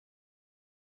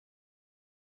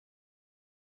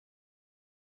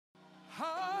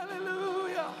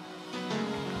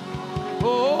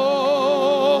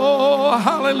Oh,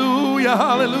 hallelujah,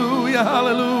 hallelujah,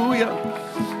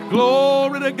 hallelujah.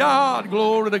 Glory to God,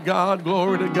 glory to God,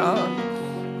 glory to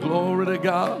God. Glory to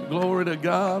God, glory to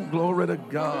God, glory to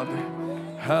God.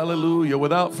 Hallelujah.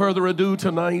 Without further ado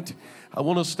tonight, I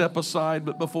want to step aside,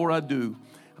 but before I do,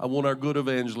 I want our good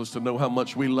evangelist to know how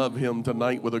much we love him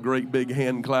tonight with a great big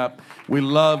hand clap. We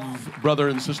love brother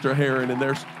and sister Heron, and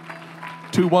there's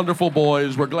two wonderful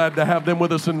boys. We're glad to have them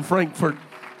with us in Frankfurt.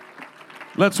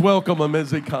 Let's welcome him as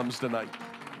he comes tonight.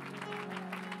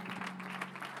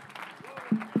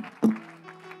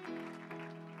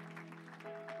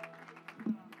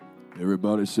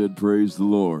 Everybody said, praise the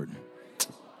Lord.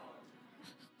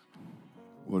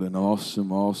 What an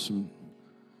awesome, awesome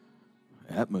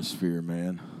atmosphere,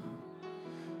 man.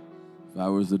 If I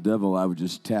was the devil, I would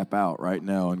just tap out right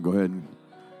now and go ahead and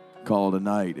call it a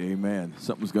night. Amen.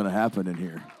 Something's going to happen in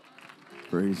here.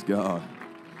 Praise God.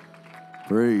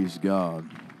 Praise God.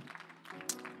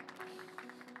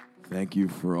 Thank you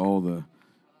for all the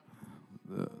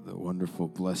wonderful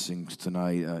blessings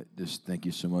tonight. Just thank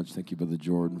you so much. Thank you, Brother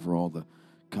Jordan, for all the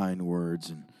kind words.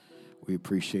 And we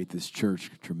appreciate this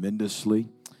church tremendously.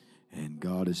 And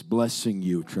God is blessing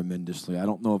you tremendously. I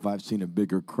don't know if I've seen a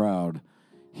bigger crowd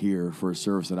here for a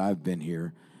service that I've been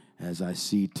here as I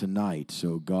see tonight.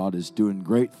 So God is doing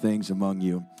great things among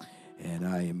you. And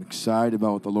I am excited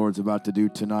about what the Lord's about to do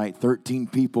tonight. 13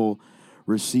 people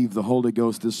received the Holy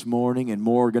Ghost this morning, and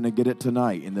more are going to get it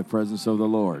tonight in the presence of the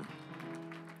Lord.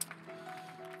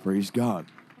 Praise God.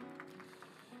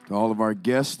 To all of our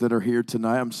guests that are here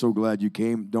tonight, I'm so glad you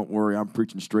came. Don't worry, I'm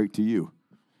preaching straight to you.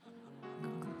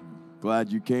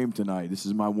 Glad you came tonight. This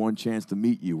is my one chance to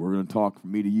meet you. We're going to talk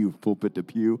from me to you, pulpit to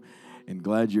pew. And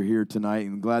glad you're here tonight.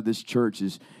 And glad this church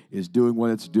is doing what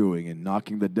it's doing and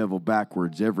knocking the devil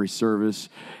backwards every service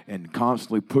and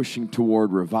constantly pushing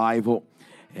toward revival.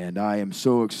 And I am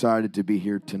so excited to be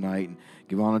here tonight. And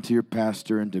give honor to your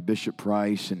pastor and to Bishop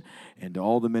Price and to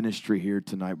all the ministry here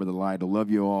tonight, Brother Lyde. I love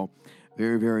you all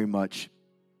very, very much.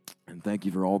 And thank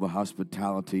you for all the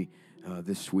hospitality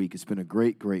this week. It's been a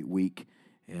great, great week.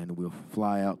 And we'll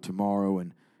fly out tomorrow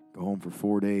and go home for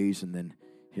 4 days and then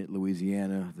hit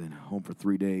Louisiana, then home for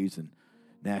 3 days, and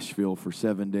Nashville for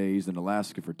 7 days, then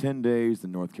Alaska for 10 days,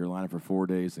 then North Carolina for 4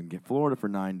 days, and get Florida for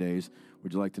 9 days.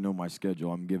 Would you like to know my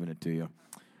schedule? I'm giving it to you.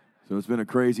 So it's been a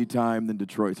crazy time in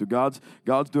Detroit. So God's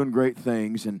doing great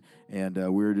things, and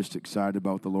we're just excited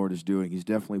about what the Lord is doing. He's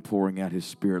definitely pouring out His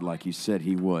Spirit like He said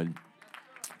He would.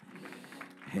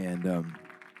 And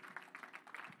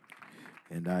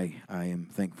I am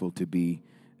thankful to be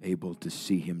able to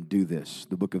see Him do this.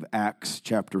 The book of Acts,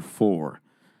 chapter 4.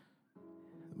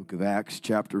 The book of Acts,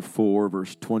 chapter 4,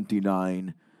 verse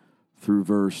 29 through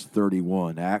verse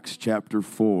 31. Acts, chapter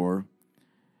 4,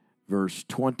 verse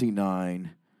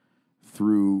 29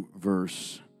 through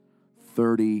verse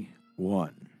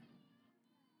 31.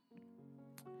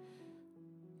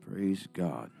 Praise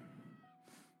God.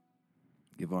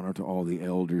 Give honor to all the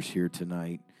elders here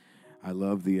tonight. I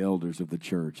love the elders of the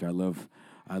church. I love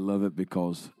it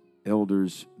because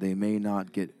elders, they may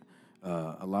not get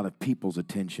a lot of people's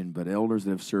attention, but elders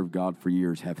that have served God for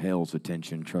years have hell's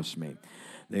attention, trust me.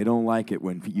 They don't like it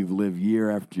when you've lived year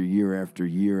after year after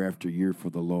year after year for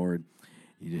the Lord.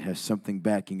 You have something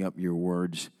backing up your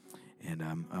words, and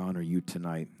I honor you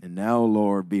tonight. And now,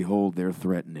 Lord, behold their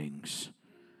threatenings,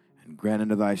 and grant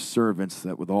unto thy servants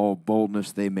that with all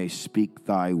boldness they may speak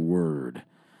thy word,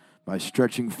 by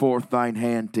stretching forth thine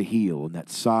hand to heal, and that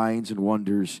signs and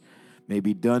wonders may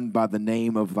be done by the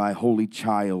name of thy holy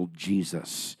child,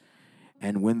 Jesus.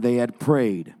 And when they had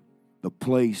prayed, the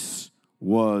place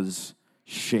was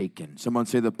shaken. Someone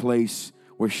say the place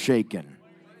was shaken.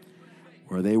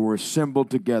 Where they were assembled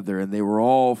together, and they were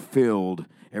all filled.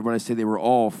 Everybody say they were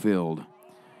all filled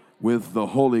with the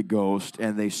Holy Ghost,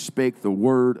 and they spake the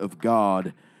word of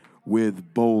God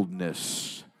with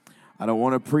boldness. I don't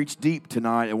want to preach deep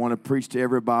tonight. I want to preach to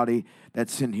everybody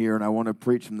that's in here, and I want to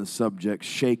preach from the subject,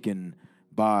 shaken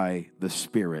by the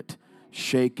Spirit.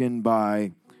 Shaken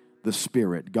by the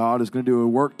Spirit. God is going to do a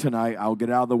work tonight. I'll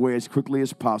get out of the way as quickly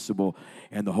as possible,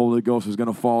 and the Holy Ghost is going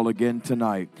to fall again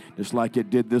tonight, just like it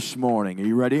did this morning. Are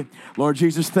you ready? Lord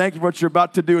Jesus, thank you for what you're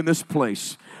about to do in this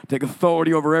place. Take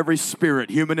authority over every spirit,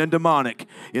 human and demonic.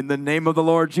 In the name of the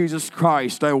Lord Jesus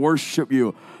Christ, I worship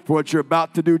you for what you're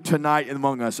about to do tonight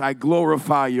among us. I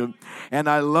glorify you, and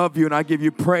I love you, and I give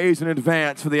you praise in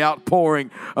advance for the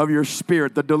outpouring of your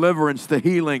Spirit, the deliverance, the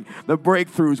healing, the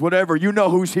breakthroughs, whatever. You know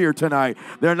who's here tonight.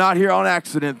 They're not here on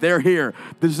accident. They're here.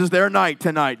 This is their night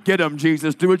tonight. Get them,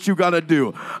 Jesus. Do what you got to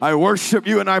do. I worship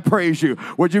you, and I praise you.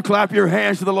 Would you clap your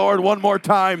hands to the Lord one more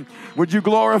time? Would you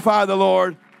glorify the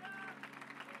Lord?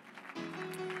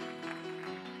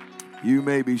 You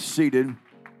may be seated.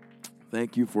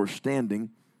 Thank you for standing.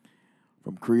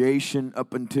 From creation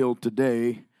up until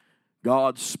today,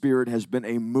 God's Spirit has been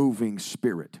a moving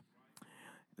Spirit.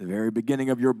 At the very beginning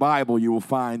of your Bible, you will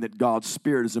find that God's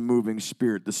Spirit is a moving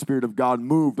Spirit. The Spirit of God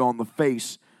moved on the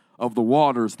face of the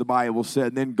waters, the Bible said.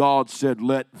 And then God said,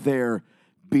 "Let there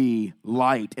be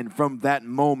light." And from that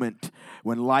moment,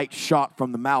 when light shot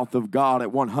from the mouth of God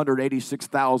at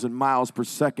 186,000 miles per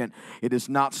second, it has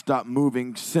not stopped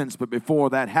moving since. But before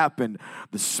that happened,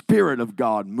 the Spirit of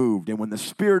God moved. And when the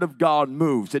Spirit of God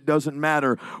moves, it doesn't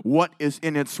matter what is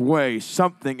in its way,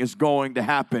 something is going to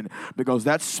happen, because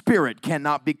that Spirit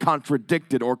cannot be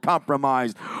contradicted or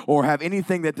compromised or have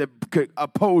anything that could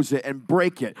oppose it and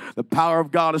break it. The power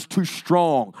of God is too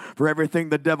strong for everything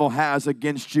the devil has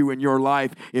against you in your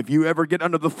life. If you ever get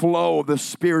under the flow of the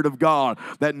Spirit of God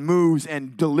that moves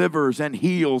and delivers and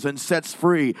heals and sets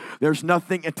free, there's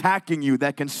nothing attacking you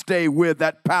that can stay with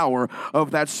that power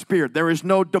of that Spirit. There is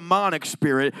no demonic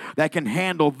spirit that can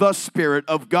handle the Spirit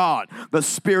of God. The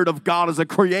Spirit of God is a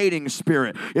creating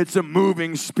spirit. It's a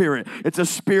moving spirit. It's a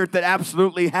spirit that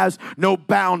absolutely has no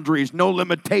boundaries, no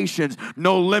limitations,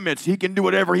 no limits. He can do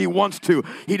whatever he wants to.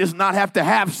 He does not have to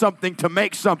have something to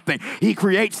make something. He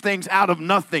creates things out of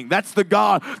nothing. That's the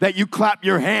God that you clap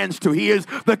your hands to. He is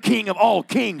the King of all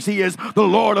kings. He is the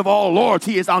Lord of all lords.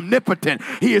 He is omnipotent.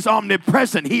 He is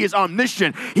omnipresent. He is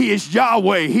omniscient. He is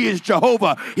Yahweh. He is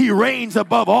Jehovah. He reigns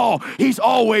above all. He's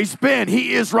always been.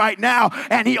 He is right now,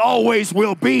 and he always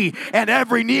will be. And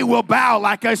every knee will bow,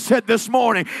 like I said this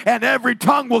morning, and every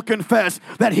tongue will confess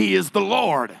that he is the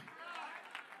Lord.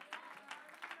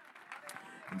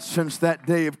 And since that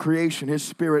day of creation, his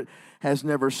Spirit has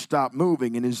never stopped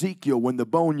moving. In Ezekiel, when the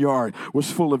boneyard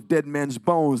was full of dead men's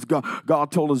bones, God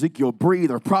told Ezekiel,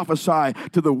 breathe or prophesy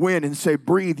to the wind and say,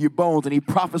 breathe, you bones. And he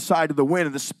prophesied to the wind,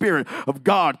 and the Spirit of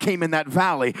God came in that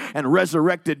valley and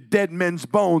resurrected dead men's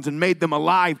bones and made them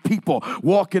alive people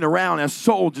walking around as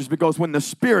soldiers. Because when the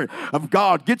Spirit of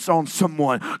God gets on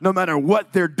someone, no matter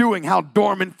what they're doing, how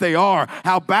dormant they are,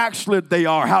 how backslid they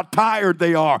are, how tired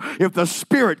they are, if the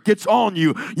Spirit gets on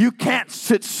you, you can't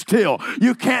sit still.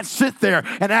 You can't sit there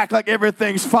and act like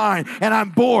everything's fine and I'm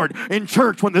bored in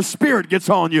church. When the Spirit gets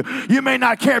on you, you may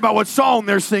not care about what song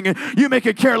they're singing. You may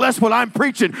care less what I'm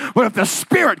preaching. But if the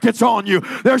Spirit gets on you,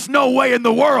 there's no way in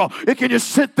the world it can just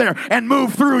sit there and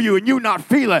move through you and you not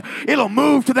feel it. It'll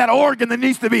move to that organ that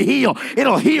needs to be healed.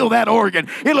 It'll heal that organ.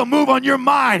 It'll move on your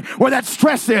mind where that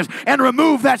stress is and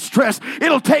remove that stress.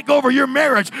 It'll take over your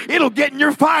marriage. It'll get in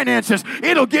your finances.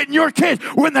 It'll get in your kids.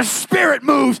 When the Spirit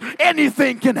moves,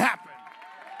 anything can happen.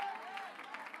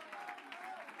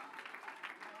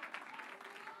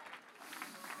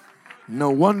 No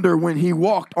wonder when he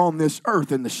walked on this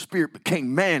earth and the Spirit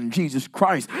became man, Jesus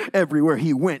Christ, everywhere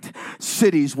he went,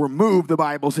 cities were moved. The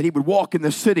Bible said he would walk in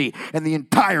the city and the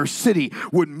entire city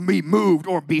would be moved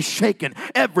or be shaken.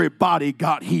 Everybody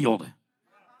got healed.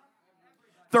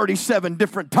 37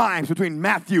 different times between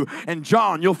Matthew and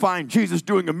John, you'll find Jesus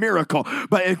doing a miracle.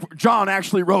 But John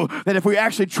actually wrote that if we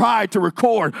actually tried to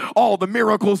record all the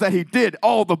miracles that he did,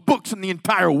 all the books in the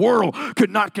entire world could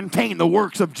not contain the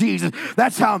works of Jesus.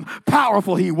 That's how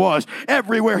powerful he was.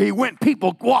 Everywhere he went,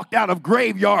 people walked out of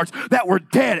graveyards that were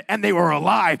dead and they were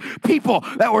alive. People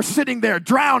that were sitting there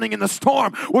drowning in the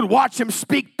storm would watch him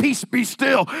speak, "Peace, be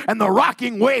still." And the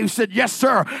rocking waves said, "Yes,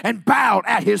 sir," and bowed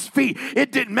at his feet.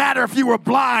 It didn't matter if you were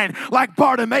blind like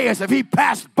Bartimaeus. If he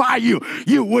passed by you,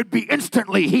 you would be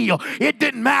instantly healed. It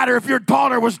didn't matter if your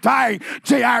daughter was dying,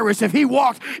 Jairus. If he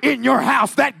walked in your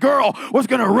house, that girl was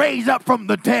going to raise up from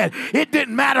the dead. It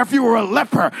didn't matter if you were a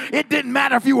leper. It didn't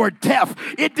matter if you were deaf.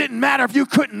 It didn't matter if you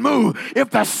couldn't move. If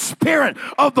the Spirit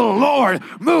of the Lord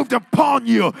moved upon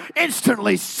you,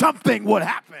 instantly something would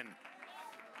happen.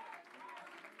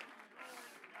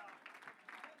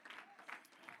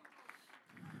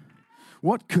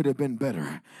 What could have been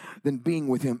better than being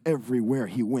with him everywhere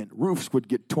he went? Roofs would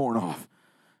get torn off.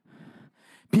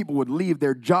 People would leave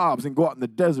their jobs and go out in the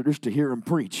desert just to hear him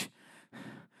preach.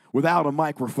 Without a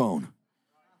microphone,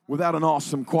 without an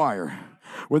awesome choir,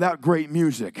 without great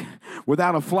music,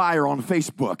 without a flyer on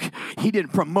Facebook. He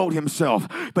didn't promote himself,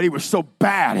 but he was so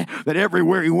bad that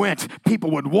everywhere he went,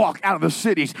 people would walk out of the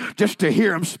cities just to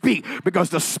hear him speak, because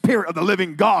the Spirit of the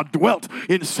living God dwelt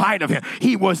inside of him.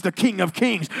 He was the King of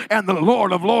kings and the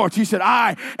Lord of lords. He said,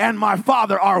 "I and my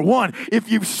Father are one." If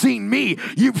you've seen me,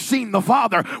 you've seen the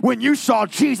Father. When you saw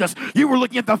Jesus, you were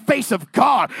looking at the face of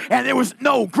God, and there was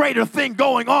no greater thing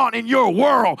going on in your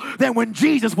world than when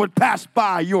Jesus would pass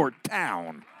by your town.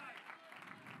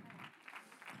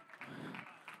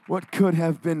 What could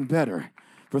have been better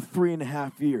for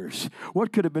 3.5 years.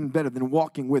 What could have been better than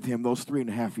walking with him those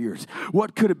 3.5 years?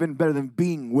 What could have been better than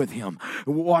being with him,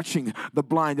 watching the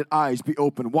blinded eyes be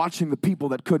opened, watching the people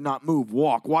that could not move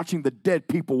walk, watching the dead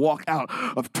people walk out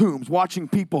of tombs, watching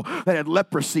people that had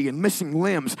leprosy and missing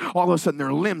limbs, all of a sudden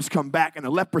their limbs come back and the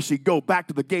leprosy go back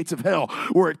to the gates of hell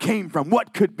where it came from.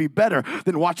 What could be better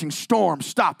than watching storms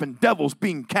stop and devils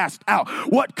being cast out?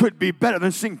 What could be better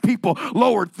than seeing people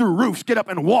lowered through roofs get up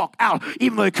and walk out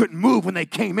even though they couldn't move when they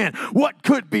came in? What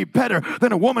could be better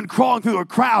than a woman crawling through a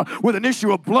crowd with an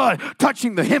issue of blood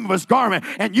touching the hem of his garment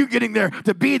and you getting there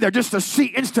to be there just to see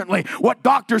instantly what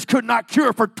doctors could not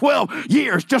cure for 12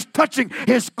 years? Just touching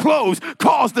his clothes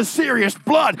caused the serious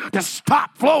blood to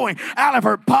stop flowing out of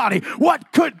her body.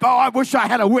 What could, oh, I wish I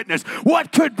had a witness.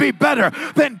 What could be better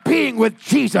than being with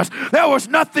Jesus? There was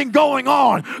nothing going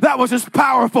on that was as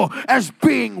powerful as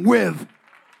being with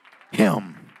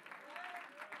him.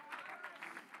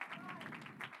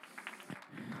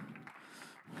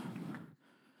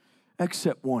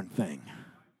 Except one thing.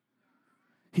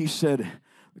 He said,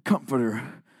 the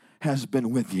Comforter has been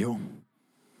with you,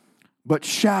 but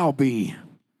shall be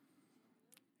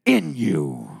in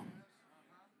you.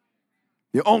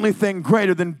 The only thing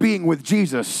greater than being with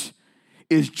Jesus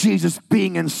is Jesus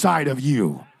being inside of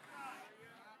you.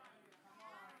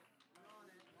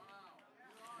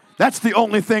 That's the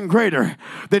only thing greater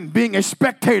than being a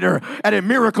spectator at a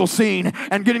miracle scene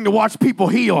and getting to watch people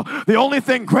heal. The only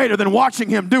thing greater than watching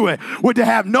him do it would to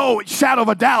have no shadow of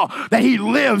a doubt that he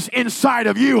lives inside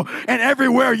of you. And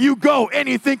everywhere you go,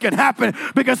 anything can happen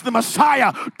because the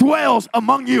Messiah dwells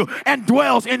among you and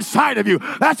dwells inside of you.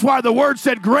 That's why the word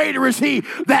said, greater is he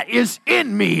that is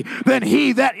in me than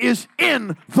he that is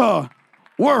in the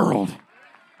world.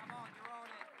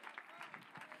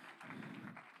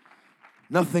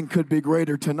 Nothing could be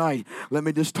greater tonight. Let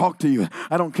me just talk to you.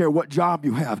 I don't care what job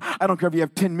you have. I don't care if you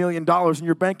have $10 million in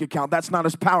your bank account. That's not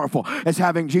as powerful as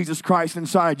having Jesus Christ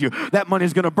inside you. That money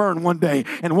is going to burn one day.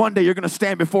 And one day you're going to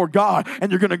stand before God and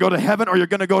you're going to go to heaven or you're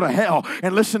going to go to hell.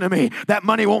 And listen to me. That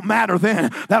money won't matter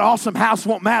then. That awesome house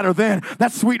won't matter then.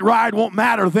 That sweet ride won't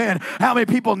matter then. How many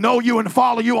people know you and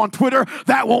follow you on Twitter?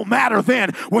 That won't matter then.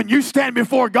 When you stand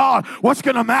before God, what's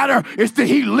going to matter is did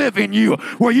he live in you?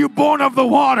 Were you born of the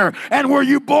water and were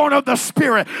you born of the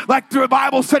Spirit? Like the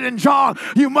Bible said in John,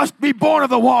 you must be born of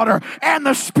the water and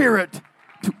the Spirit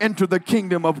to enter the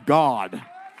kingdom of God.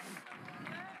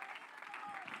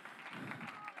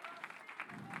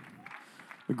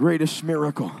 The greatest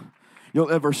miracle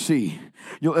you'll ever see,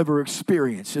 you'll ever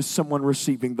experience is someone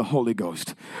receiving the Holy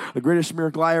Ghost. The greatest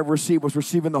miracle I ever received was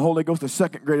receiving the Holy Ghost. The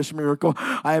second greatest miracle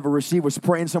I ever received was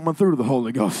praying someone through to the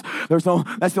Holy Ghost. That's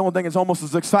the only thing that's almost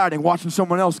as exciting, watching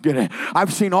someone else get it.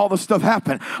 I've seen all the stuff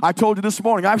happen. I told you this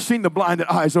morning, I've seen the blinded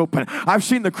eyes open. I've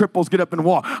seen the cripples get up and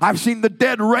walk. I've seen the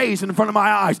dead raised in front of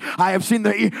my eyes. I have seen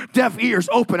the deaf ears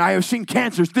open. I have seen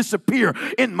cancers disappear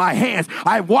in my hands.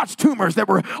 I have watched tumors that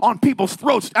were on people's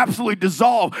throats absolutely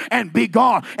dissolve and be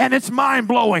gone. And it's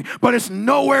mind-blowing, but it's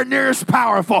nowhere near as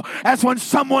powerful as when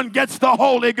someone gets the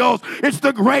Holy Ghost. It's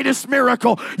the greatest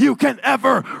miracle you can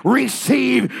ever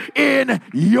receive in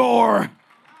your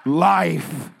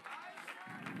life.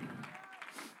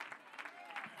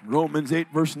 Romans 8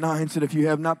 verse 9 said, if you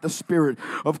have not the Spirit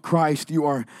of Christ, you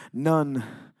are none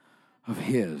of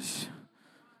his.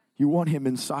 You want him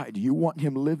inside you. You want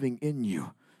him living in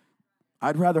you.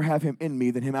 I'd rather have him in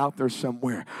me than him out there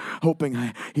somewhere,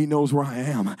 hoping he knows where I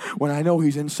am. When I know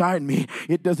he's inside me,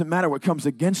 it doesn't matter what comes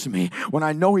against me. When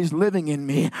I know he's living in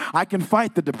me, I can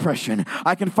fight the depression.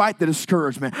 I can fight the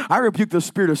discouragement. I rebuke the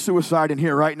spirit of suicide in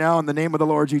here right now in the name of the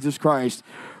Lord Jesus Christ.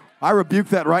 I rebuke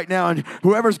that right now. And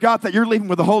whoever's got that, you're leaving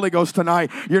with the Holy Ghost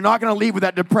tonight. You're not going to leave with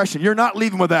that depression. You're not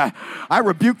leaving with that. I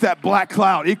rebuke that black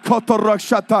cloud.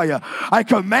 I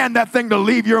command that thing to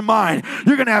leave your mind.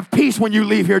 You're going to have peace when you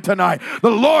leave here tonight.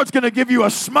 The Lord's going to give you a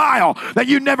smile that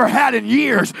you never had in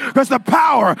years because the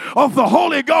power of the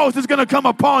Holy Ghost is going to come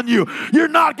upon you. You're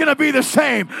not going to be the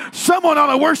same. Someone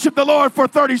ought to worship the Lord for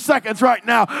 30 seconds right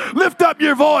now. Lift up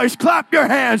your voice, clap your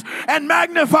hands, and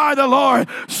magnify the Lord.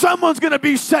 Someone's going to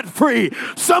be set free.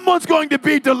 Someone's going to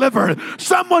be delivered.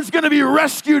 Someone's going to be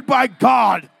rescued by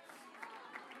God.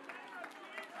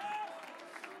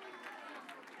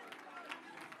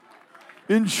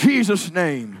 In Jesus'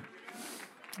 name.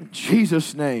 In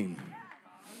Jesus' name.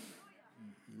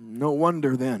 No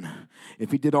wonder then,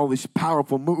 if he did all these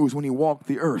powerful moves when he walked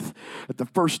the earth, that the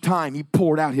first time he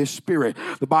poured out his Spirit,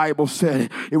 the Bible said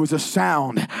it was a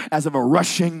sound as of a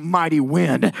rushing mighty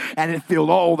wind, and it filled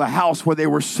all the house where they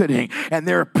were sitting. And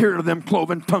there appeared to them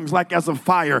cloven tongues like as of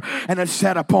fire, and it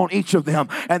sat upon each of them,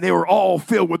 and they were all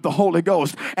filled with the Holy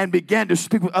Ghost and began to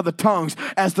speak with other tongues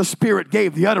as the Spirit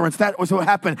gave the utterance. That was what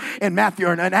happened in Matthew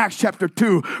and in Acts chapter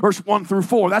 2, verse 1 through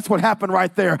 4. That's what happened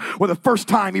right there, where the first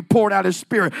time he poured out his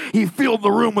Spirit, he filled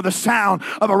the room with the sound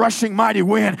of a rushing mighty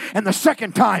wind. And the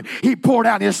second time he poured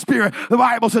out his Spirit, the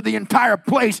Bible said the entire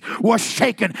place was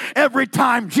shaken. Every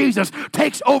time Jesus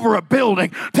takes over a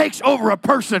building, takes over a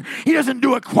person, he doesn't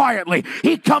do it quietly.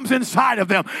 He comes inside of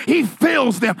them. He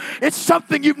fills them. It's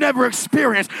something you've never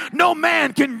experienced. No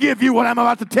man can give you what I'm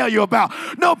about to tell you about.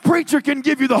 No preacher can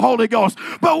give you the Holy Ghost.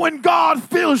 But when God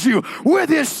fills you with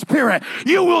his Spirit,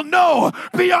 you will know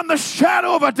beyond the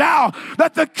shadow of a doubt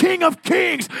that the King of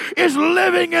Kings is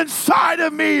living inside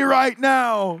of me right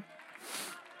now.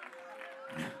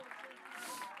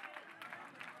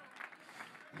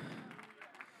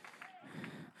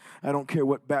 I don't care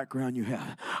what background you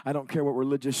have. I don't care what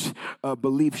religious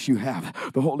beliefs you have.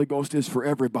 The Holy Ghost is for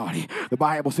everybody. The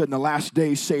Bible said in the last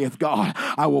days, saith God,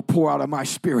 I will pour out of my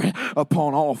Spirit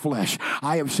upon all flesh.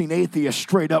 I have seen atheists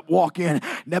straight up walk in,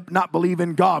 not believe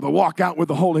in God, but walk out with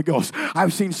the Holy Ghost.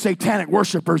 I've seen satanic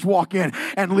worshipers walk in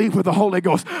and leave with the Holy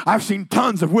Ghost. I've seen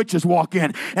tons of witches walk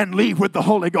in and leave with the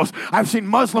Holy Ghost. I've seen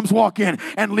Muslims walk in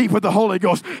and leave with the Holy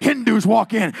Ghost. Hindus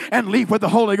walk in and leave with the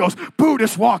Holy Ghost.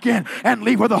 Buddhists walk in and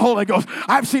leave with the Holy Ghost.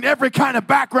 I've seen every kind of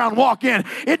background walk in.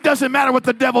 It doesn't matter what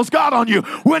the devil's got on you.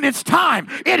 When it's time,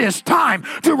 it is time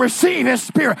to receive his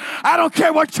Spirit. I don't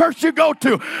care what church you go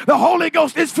to. The Holy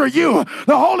Ghost is for you.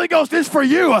 The Holy Ghost is for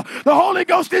you. The Holy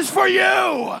Ghost is for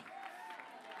you.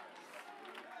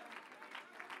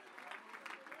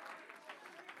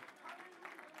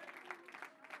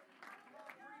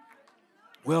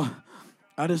 Well,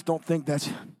 I just don't think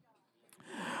it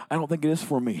is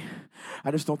for me.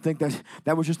 I just don't think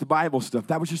that was just the Bible stuff.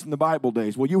 That was just in the Bible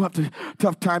days. Well, you have a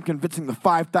tough time convincing the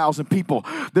 5,000 people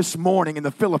this morning in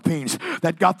the Philippines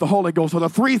that got the Holy Ghost, or the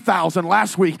 3,000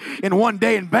 last week in one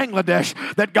day in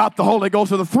Bangladesh that got the Holy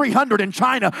Ghost, or the 300 in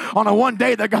China on a one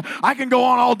day that got. I can go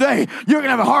on all day. You're going to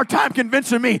have a hard time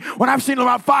convincing me when I've seen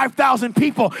about 5,000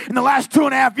 people in the last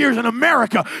 2.5 years in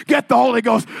America get the Holy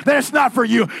Ghost, that it's not for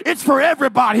you. It's for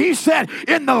everybody. He said,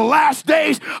 in the last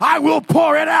days, I will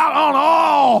pour it out on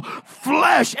all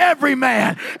flesh, every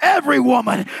man, every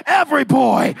woman, every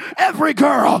boy, every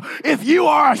girl. If you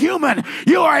are a human,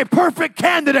 you are a perfect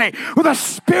candidate with the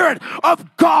Spirit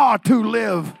of God to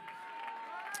live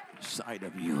inside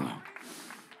of you.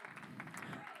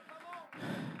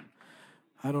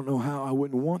 I don't know how I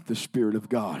wouldn't want the Spirit of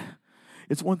God.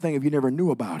 It's one thing if you never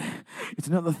knew about it. It's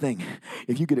another thing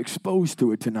if you get exposed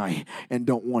to it tonight and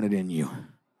don't want it in you.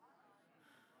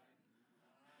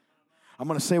 I'm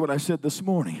going to say what I said this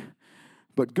morning,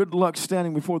 but good luck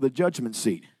standing before the judgment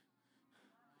seat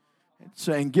and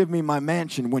saying, give me my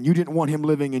mansion, when you didn't want him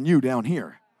living in you down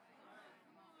here.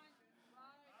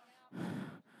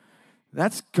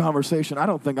 That's conversation I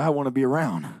don't think I want to be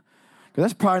around, because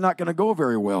that's probably not going to go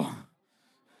very well.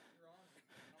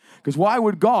 Because why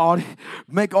would God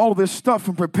make all this stuff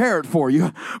and prepare it for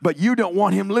you, but you don't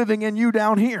want him living in you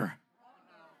down here?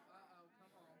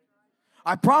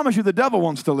 I promise you the devil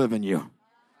wants to live in you.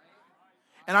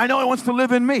 And I know he wants to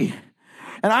live in me.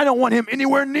 And I don't want him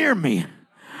anywhere near me.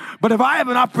 But if I have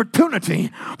an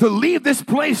opportunity to leave this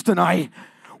place tonight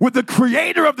with the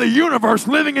creator of the universe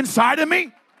living inside of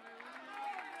me,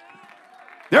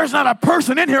 there's not a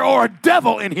person in here or a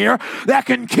devil in here that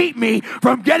can keep me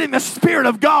from getting the Spirit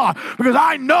of God. Because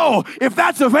I know if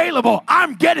that's available,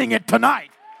 I'm getting it tonight.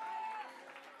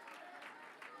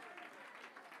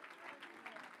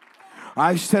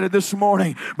 I said it this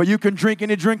morning, but you can drink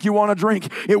any drink you want to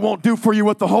drink. It won't do for you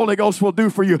what the Holy Ghost will do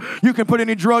for you. You can put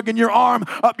any drug in your arm,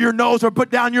 up your nose, or put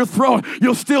down your throat.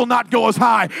 You'll still not go as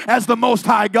high as the Most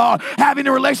High God. Having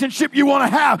a relationship you want to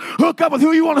have, hook up with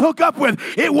who you want to hook up with,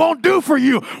 it won't do for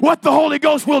you what the Holy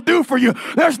Ghost will do for you.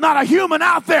 There's not a human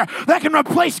out there that can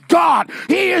replace God.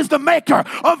 He is the maker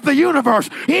of the universe.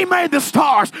 He made the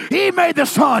stars. He made the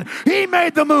sun. He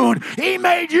made the moon. He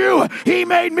made you. He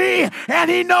made me.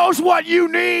 And he knows what you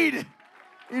need.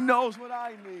 He knows what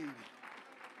I need.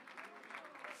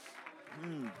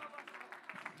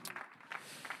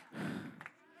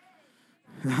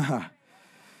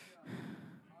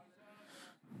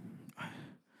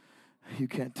 You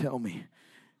can't tell me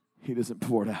he doesn't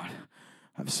pour it out.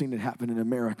 I've seen it happen in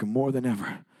America more than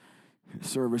ever.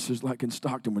 Services like in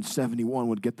Stockton when 71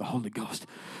 would get the Holy Ghost,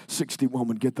 61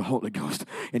 would get the Holy Ghost.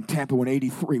 In Tampa when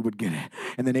 83 would get it,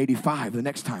 and then 85 the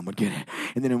next time would get it.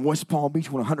 And then in West Palm Beach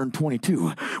when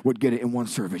 122 would get it in one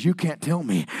service. You can't tell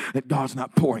me that God's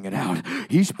not pouring it out.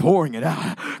 He's pouring it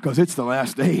out because it's the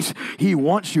last days. He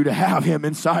wants you to have Him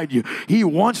inside you. He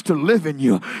wants to live in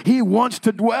you. He wants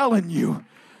to dwell in you.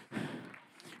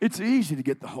 It's easy to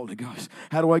get the Holy Ghost.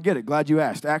 How do I get it? Glad you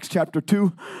asked. Acts chapter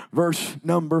 2, verse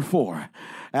number 4.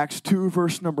 Acts 2,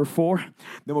 verse number 4.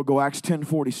 Then we'll go Acts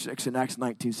 10:46 and Acts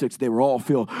 19:6. They were all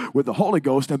filled with the Holy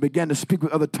Ghost and began to speak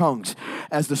with other tongues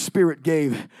as the Spirit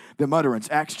gave them utterance.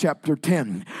 Acts chapter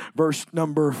 10, verse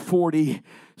number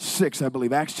 46, I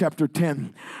believe. Acts chapter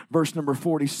 10, verse number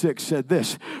 46 said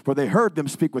this, for they heard them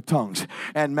speak with tongues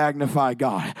and magnify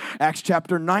God. Acts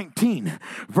chapter 19,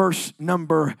 verse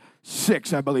number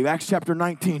 6, I believe. Acts chapter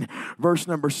 19, verse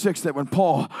number 6, that when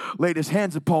Paul laid his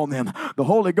hands upon them, the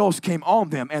Holy Ghost came on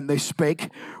them and they spake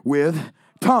with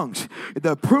tongues.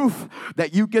 The proof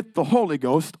that you get the Holy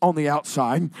Ghost on the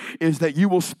outside is that you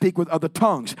will speak with other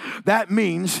tongues. That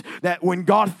means that when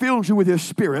God fills you with His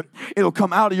Spirit, it'll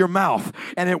come out of your mouth,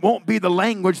 and it won't be the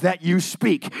language that you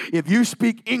speak. If you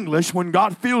speak English, when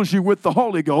God fills you with the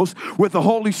Holy Ghost, with the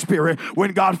Holy Spirit,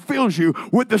 when God fills you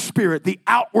with the Spirit, the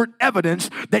outward evidence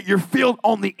that you're filled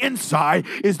on the inside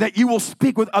is that you will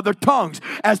speak with other tongues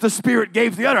as the Spirit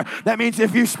gave the other. That means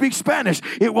if you speak Spanish,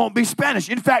 it won't be Spanish.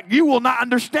 In fact, you will not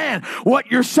understand what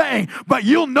you're saying, but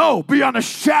you'll know beyond a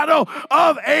shadow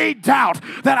of a doubt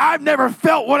that I've never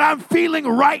felt what I'm feeling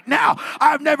right now.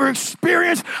 I've never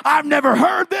experienced, I've never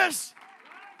heard this.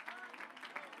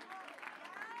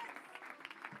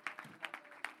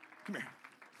 Come here.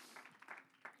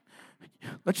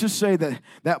 Let's just say that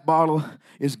that bottle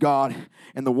is God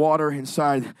and the water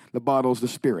inside the bottle is the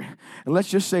Spirit. And let's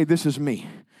just say this is me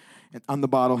on the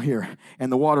bottle here, and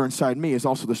the water inside me is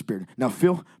also the Spirit. Now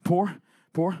fill, pour.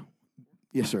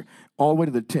 Yes, sir. All the way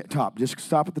to the top. Just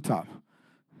stop at the top.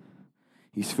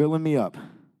 He's filling me up.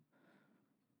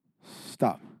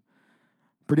 Stop.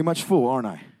 Pretty much full, aren't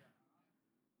I?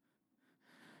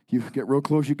 You get real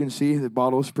close, you can see the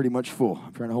bottle is pretty much full.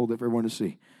 I'm trying to hold it for everyone to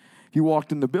see. If you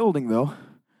walked in the building, though,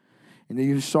 and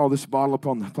you just saw this bottle up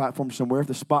on the platform somewhere, if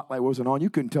the spotlight wasn't on, you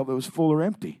couldn't tell if it was full or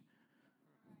empty.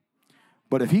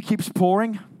 But if He keeps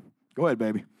pouring, go ahead,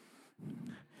 baby.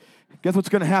 Guess what's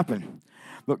going to happen?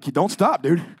 Look, you don't stop,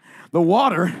 dude. The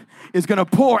water is going to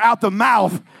pour out the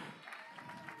mouth.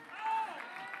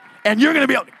 And you're going to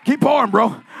be able to keep pouring,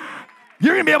 bro.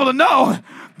 You're going to be able to know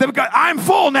that I'm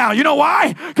full now. You know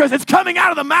why? Because it's coming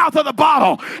out of the mouth of the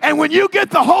bottle. And when you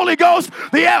get the Holy Ghost,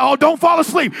 don't fall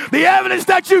asleep. The evidence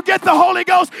that you get the Holy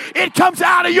Ghost, it comes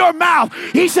out of your mouth.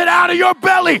 He said, out of your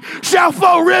belly shall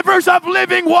flow rivers of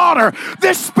living water.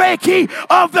 This spake He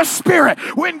of the Spirit.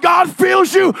 When God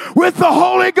fills you with the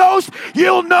Holy Ghost,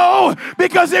 you'll know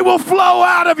because it will flow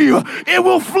out of you. It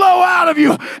will flow out of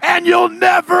you. And you'll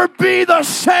never be the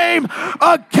same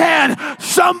again.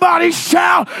 Somebody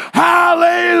shout,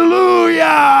 hallelujah.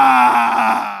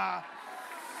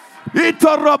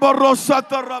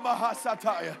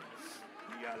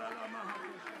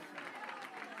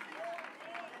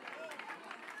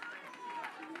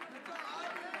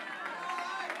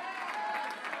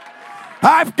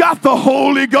 I've got the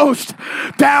Holy Ghost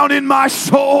down in my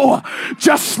soul,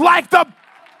 just like the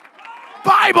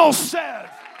Bible says.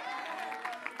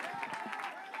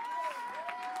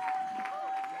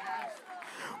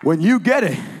 When you get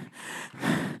it,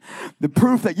 the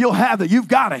proof that you'll have that you've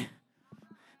got it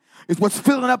is what's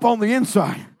filling up on the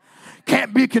inside.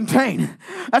 Can't be contained.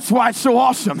 That's why it's so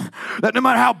awesome that no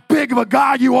matter how big of a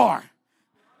guy you are,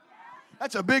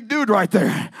 that's a big dude right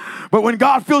there. But when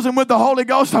God fills him with the Holy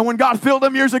Ghost, and when God filled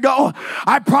him years ago,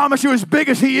 I promise you, as big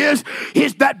as he is,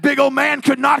 that big old man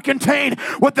could not contain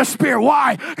with the Spirit.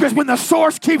 Why? Because when the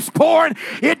source keeps pouring,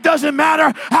 it doesn't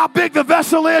matter how big the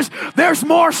vessel is, there's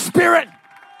more Spirit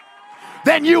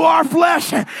than you are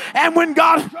flesh. And when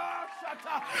God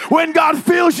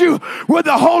fills you with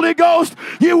the Holy Ghost,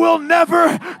 you will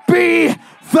never be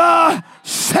the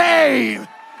same.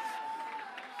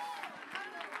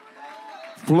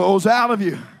 Flows out of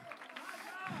you.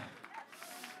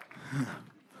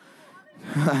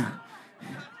 If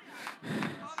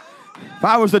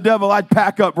I was the devil, I'd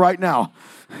pack up right now.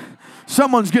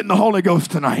 Someone's getting the Holy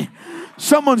Ghost tonight.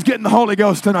 Someone's getting the Holy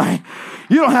Ghost tonight.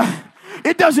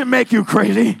 It doesn't make you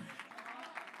crazy. It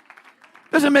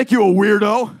doesn't make you a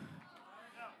weirdo.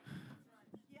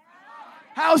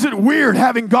 How is it weird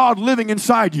having God living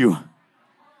inside you?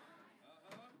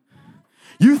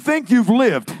 You think you've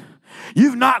lived.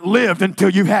 You've not lived until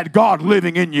you've had God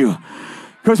living in you.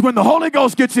 Because when the Holy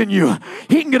Ghost gets in you,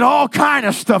 he can get all kind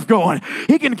of stuff going.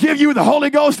 He can give you the Holy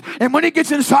Ghost, and when he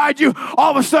gets inside you, all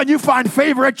of a sudden you find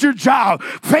favor at your job,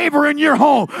 favor in your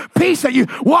home, peace at you.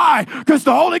 Why? Because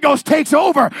the Holy Ghost takes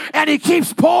over, and he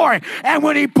keeps pouring. And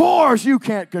when he pours, you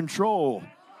can't control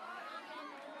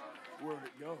where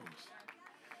it goes.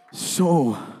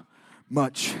 So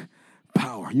much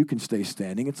power. You can stay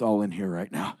standing. It's all in here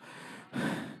right now.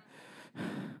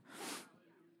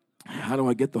 How do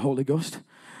I get the Holy Ghost?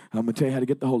 I'm going to tell you how to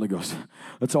get the Holy Ghost.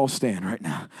 Let's all stand right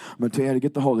now. I'm going to tell you how to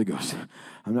get the Holy Ghost.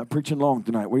 I'm not preaching long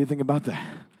tonight. What do you think about that?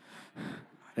 I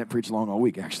didn't preach long all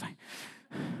week, actually.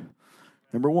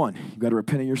 Number one, you've got to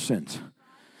repent of your sins.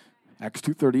 Acts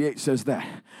 2:38 says that.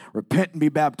 Repent and be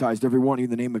baptized, every one of you,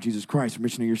 in the name of Jesus Christ, for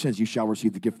remission of your sins. You shall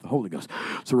receive the gift of the Holy Ghost.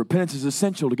 So repentance is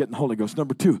essential to getting the Holy Ghost.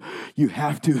 Number two, you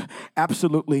have to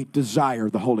absolutely desire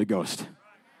the Holy Ghost.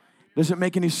 Doesn't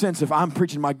make any sense if I'm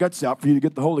preaching my guts out for you to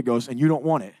get the Holy Ghost and you don't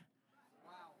want it.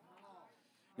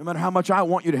 No matter how much I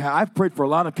want you to have. I've prayed for a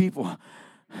lot of people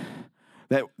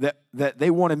that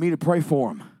they wanted me to pray for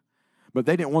them, but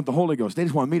they didn't want the Holy Ghost. They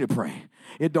just wanted me to pray.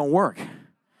 It don't work.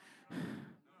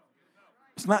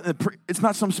 It's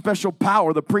not some special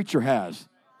power the preacher has.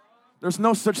 There's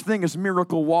no such thing as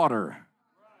miracle water.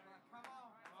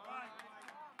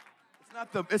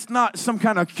 It's not some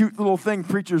kind of cute little thing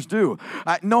preachers do.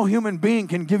 No human being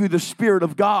can give you the Spirit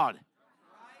of God.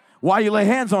 Why you lay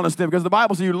hands on us then? Because the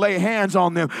Bible says you lay hands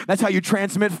on them. That's how you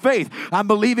transmit faith. I'm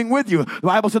believing with you. The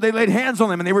Bible said they laid hands on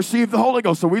them and they received the Holy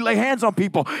Ghost. So we lay hands on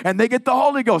people and they get the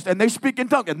Holy Ghost and they speak in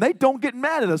tongues and they don't get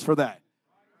mad at us for that.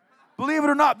 Believe it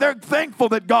or not, they're thankful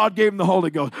that God gave them the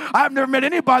Holy Ghost. I've never met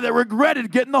anybody that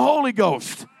regretted getting the Holy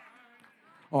Ghost.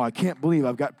 Oh, I can't believe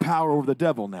I've got power over the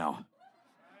devil now.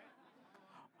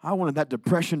 I wanted that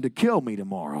depression to kill me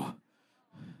tomorrow.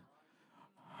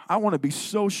 I want to be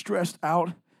so stressed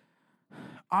out.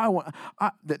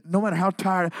 That no matter how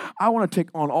tired, I want to take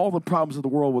on all the problems of the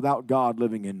world without God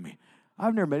living in me.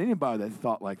 I've never met anybody that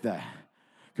thought like that.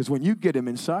 Because when you get him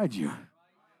inside you,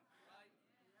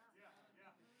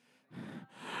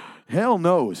 hell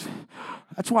knows.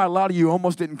 That's why a lot of you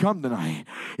almost didn't come tonight.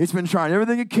 It's been trying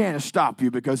everything it can to stop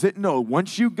you because it knows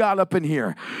once you got up in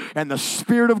here and the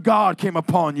Spirit of God came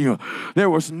upon you, there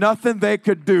was nothing they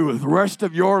could do the rest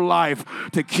of your life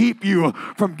to keep you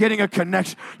from getting a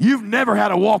connection. You've never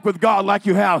had a walk with God like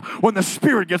you have when the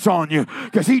Spirit gets on you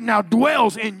because he now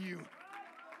dwells in you.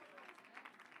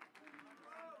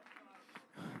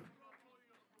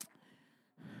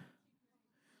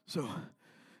 So,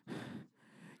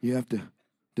 you have to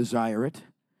desire it.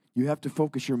 You have to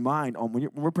focus your mind on, when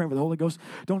we're praying for the Holy Ghost,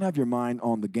 don't have your mind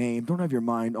on the game. Don't have your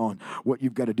mind on what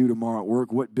you've got to do tomorrow at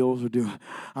work, what bills are due.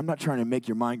 I'm not trying to make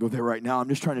your mind go there right now. I'm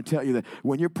just trying to tell you that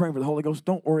when you're praying for the Holy Ghost,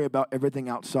 don't worry about everything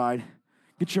outside.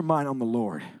 Get your mind on the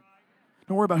Lord.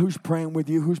 Don't worry about who's praying with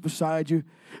you, who's beside you.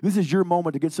 This is your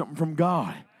moment to get something from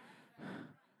God.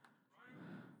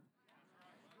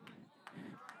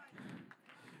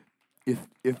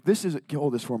 If this is,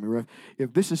 hold this for me, Rev.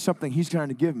 If this is something he's trying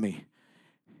to give me,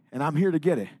 and I'm here to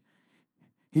get it,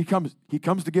 he comes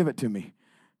to give it to me.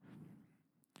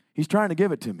 He's trying to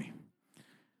give it to me.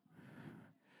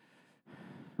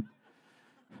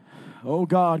 Oh,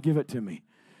 God, give it to me.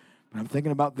 But I'm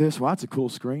thinking about this. Well, that's a cool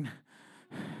screen.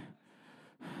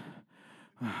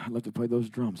 I'd love to play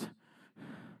those drums.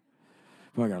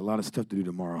 Well, I got a lot of stuff to do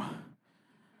tomorrow.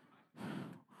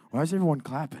 Why is everyone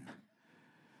clapping?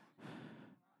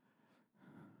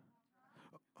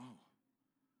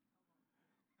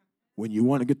 When you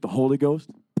want to get the Holy Ghost,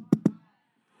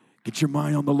 get your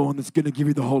mind on the Lord that's going to give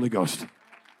you the Holy Ghost.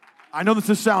 I know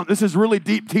this is really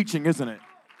deep teaching, isn't it?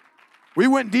 We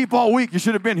went deep all week. You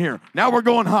should have been here. Now we're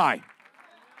going high.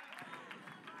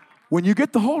 When you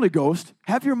get the Holy Ghost,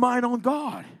 have your mind on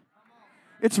God.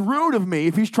 It's rude of me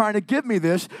if he's trying to give me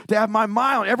this to have my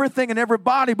mind on everything and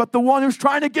everybody but the one who's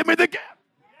trying to give me the gift.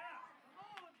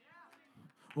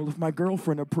 Well, if my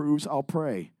girlfriend approves, I'll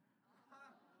pray.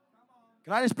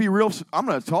 Can I just be real? I'm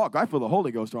going to talk. I feel the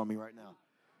Holy Ghost on me right now.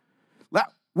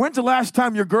 When's the last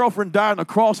time your girlfriend died on the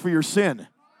cross for your sin?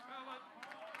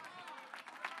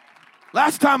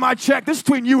 Last time I checked, this is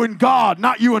between you and God,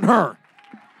 not you and her.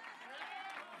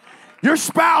 Your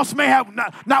spouse may have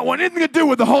not want anything to do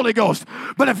with the Holy Ghost,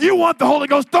 but if you want the Holy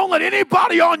Ghost, don't let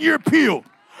anybody on your pew,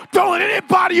 don't let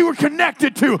anybody you were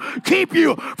connected to keep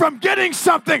you from getting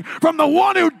something from the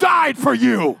one who died for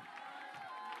you.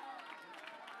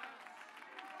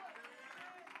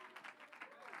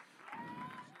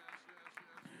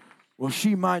 Well,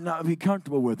 she might not be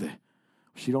comfortable with it.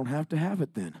 She don't have to have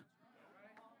it then.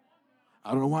 I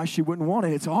don't know why she wouldn't want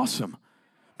it. It's awesome.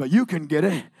 But you can get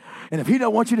it. And if he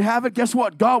don't want you to have it, guess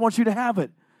what? God wants you to have it.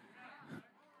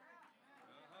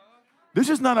 This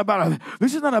is not about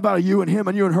a you and him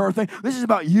and you and her thing. This is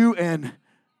about you and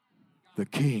the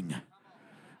King.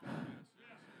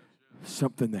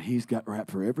 Something that he's got right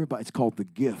for everybody. It's called the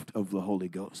gift of the Holy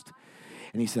Ghost.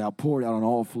 And he said, I'll pour it out on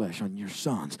all flesh, on your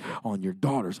sons, on your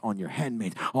daughters, on your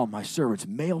handmaids, on my servants,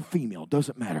 male, female,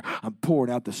 doesn't matter. I'm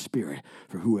pouring out the Spirit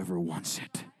for whoever wants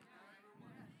it.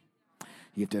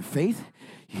 You have to have faith.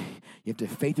 You have to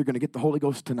have faith you're going to get the Holy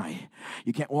Ghost tonight.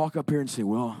 You can't walk up here and say,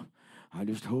 well, I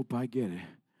just hope I get it.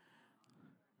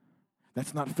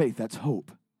 That's not faith, that's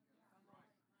hope.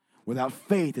 Without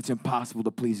faith, it's impossible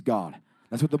to please God.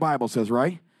 That's what the Bible says,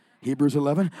 right? Hebrews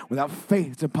 11, without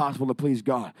faith, it's impossible to please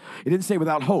God. It didn't say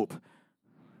without hope.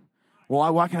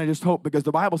 Well, why can't I just hope? Because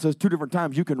the Bible says 2 different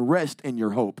times you can rest in your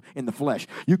hope in the flesh.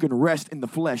 You can rest in the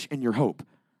flesh in your hope.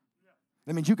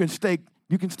 That means you can stay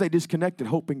disconnected,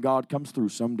 hoping God comes through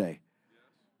someday.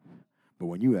 But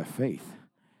when you have faith,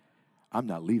 I'm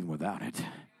not leaving without it.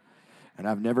 And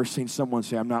I've never seen someone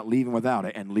say, I'm not leaving without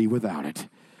it, and leave without it.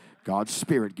 God's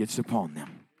Spirit gets upon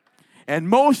them. And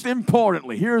most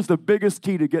importantly, here's the biggest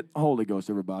key to get the Holy Ghost,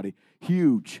 everybody.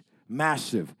 Huge,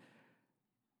 massive,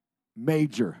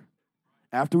 major.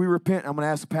 After we repent, I'm going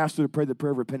to ask the pastor to pray the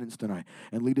prayer of repentance tonight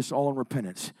and lead us all in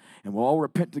repentance. And we'll all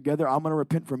repent together. I'm going to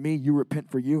repent for me. You repent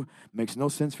for you. It makes no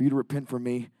sense for you to repent for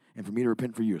me and for me to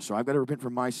repent for you. So I've got to repent for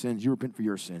my sins. You repent for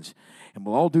your sins. And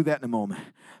we'll all do that in a moment.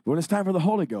 But when it's time for the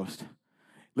Holy Ghost,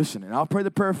 listen, and I'll pray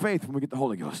the prayer of faith when we get the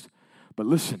Holy Ghost. But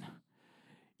listen,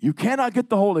 you cannot get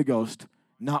the Holy Ghost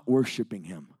not worshiping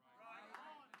him.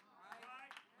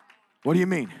 What do you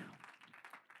mean?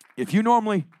 If you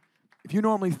normally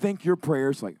think your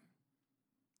prayers like,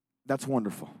 that's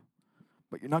wonderful.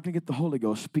 But you're not going to get the Holy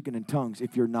Ghost speaking in tongues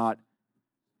if you're not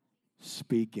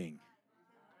speaking.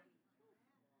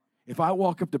 If I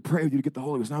walk up to pray with you to get the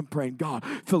Holy Ghost, and I'm praying, God,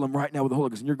 fill him right now with the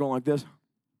Holy Ghost, and you're going like this,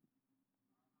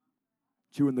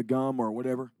 chewing the gum or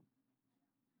whatever,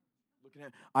 looking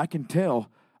at, I can tell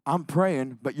I'm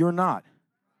praying, but you're not.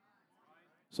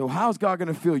 So how's God going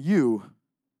to fill you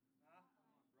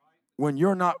when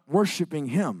you're not worshiping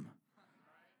him?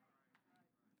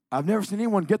 I've never seen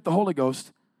anyone get the Holy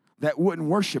Ghost that wouldn't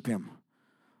worship him.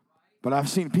 But I've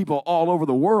seen people all over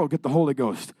the world get the Holy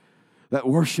Ghost that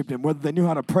worshiped him, whether they knew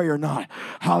how to pray or not.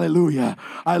 Hallelujah.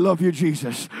 I love you,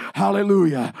 Jesus.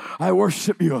 Hallelujah. I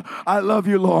worship you. I love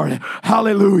you, Lord.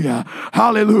 Hallelujah.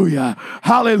 Hallelujah.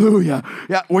 Hallelujah.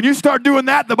 Yeah, when you start doing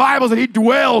that, the Bible says he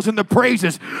dwells in the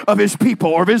praises of his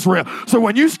people or of Israel. So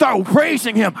when you start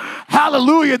praising him,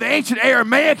 hallelujah, the ancient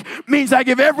Aramaic means I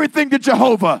give everything to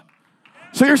Jehovah.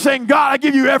 So you're saying, God, I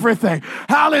give you everything.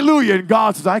 Hallelujah. And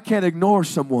God says, I can't ignore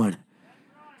someone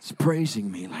that's praising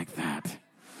me like that.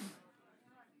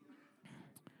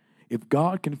 If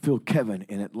God can fill Kevin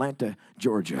in Atlanta,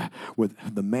 Georgia, with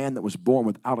the man that was born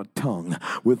without a tongue,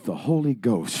 with the Holy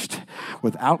Ghost,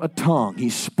 without a tongue, he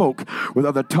spoke with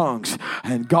other tongues,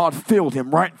 and God filled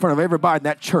him right in front of everybody in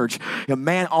that church. A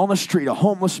man on the street, a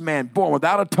homeless man born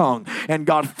without a tongue, and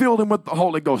God filled him with the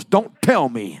Holy Ghost. Don't tell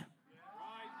me.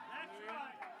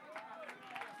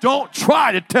 Don't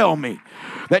try to tell me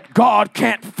that God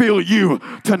can't fill you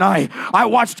tonight. I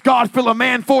watched God fill a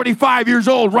man 45 years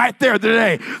old right there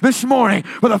today, this morning,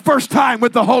 for the first time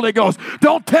with the Holy Ghost.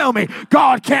 Don't tell me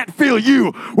God can't fill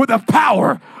you with the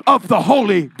power of the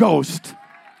Holy Ghost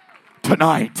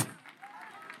tonight.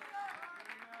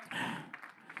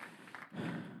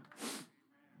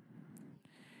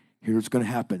 Here's what's going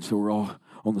to happen so we're all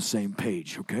on the same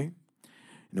page, okay?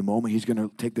 In a moment, he's going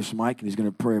to take this mic and he's going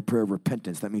to pray a prayer of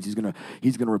repentance. That means he's going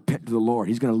to repent to the Lord.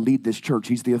 He's going to lead this church.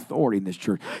 He's the authority in this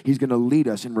church. He's going to lead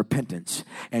us in repentance.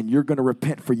 And you're going to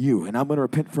repent for you, and I'm going to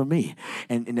repent for me.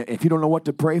 And if you don't know what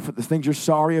to pray for, the things you're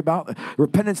sorry about,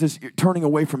 repentance is turning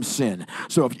away from sin.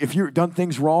 So if you've done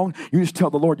things wrong, you just tell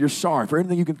the Lord you're sorry for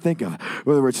anything you can think of,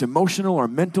 whether it's emotional or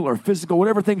mental or physical,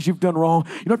 whatever things you've done wrong.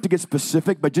 You don't have to get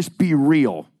specific, but just be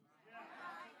real.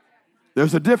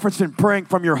 There's a difference in praying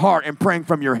from your heart and praying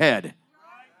from your head.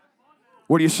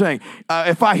 What are you saying?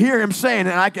 If I hear him saying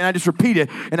it and I just repeat it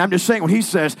and I'm just saying what he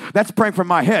says, that's praying from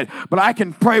my head. But I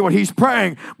can pray what he's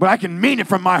praying, but I can mean it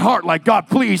from my heart like, God,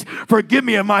 please forgive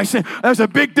me of my sin. There's a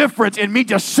big difference in me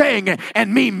just saying it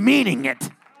and me meaning it.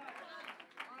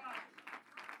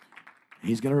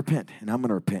 He's going to repent, and I'm going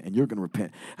to repent, and you're going to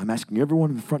repent. I'm asking everyone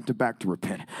from front to back to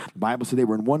repent. The Bible said they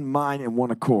were in one mind and one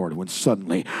accord when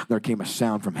suddenly there came a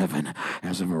sound from heaven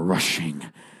as of a rushing,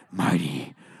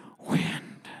 mighty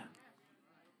wind.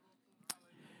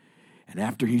 And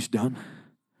after he's done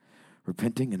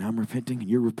repenting, and I'm repenting, and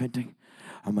you're repenting,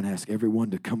 I'm going to ask everyone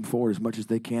to come forward as much as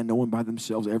they can. No one by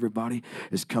themselves. Everybody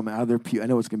is coming out of their pew. I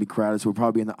know it's going to be crowded, so we'll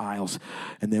probably be in the aisles.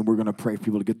 And then we're going to pray for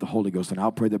people to get the Holy Ghost. And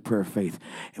I'll pray the prayer of faith.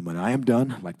 And when I am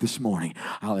done, like this morning,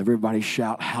 I'll have everybody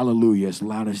shout hallelujah as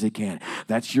loud as they can.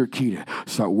 That's your key to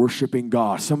start worshiping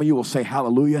God. Some of you will say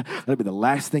hallelujah. That'll be the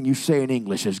last thing you say in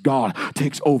English as God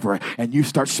takes over and you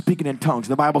start speaking in tongues.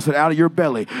 The Bible said, out of your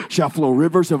belly shall flow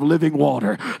rivers of living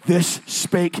water. This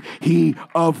spake he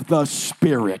of the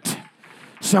Spirit.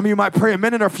 Some of you might pray a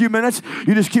minute or a few minutes.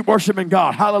 You just keep worshiping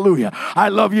God. Hallelujah. I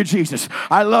love you, Jesus.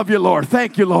 I love you, Lord.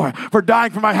 Thank you, Lord, for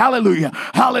dying for my hallelujah.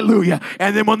 Hallelujah.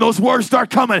 And then when those words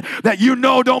start coming that you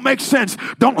know don't make sense,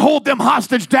 don't hold them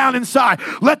hostage down inside.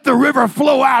 Let the river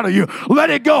flow out of you.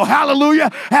 Let it go. Hallelujah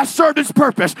has served its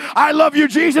purpose. I love you,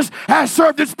 Jesus, has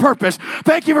served its purpose.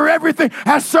 Thank you for everything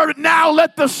has served it. Now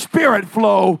let the Spirit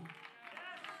flow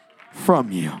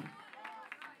from you.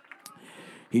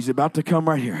 He's about to come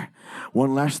right here.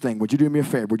 One last thing. Would you do me a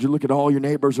favor? Would you look at all your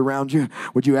neighbors around you?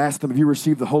 Would you ask them, have you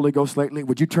received the Holy Ghost lately?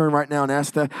 Would you turn right now and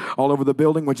ask that all over the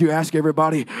building? Would you ask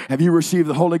everybody, have you received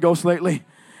the Holy Ghost lately?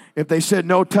 If they said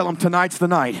no, tell them tonight's the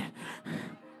night.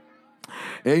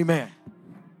 Amen.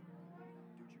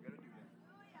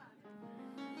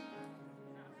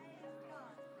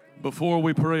 Before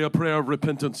we pray a prayer of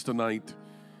repentance tonight,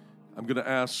 I'm going to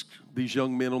ask these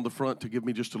young men on the front to give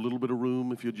me just a little bit of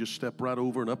room. If you'll just step right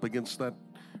over and up against that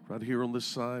right here on this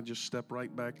side, just step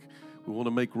right back. We want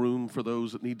to make room for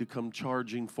those that need to come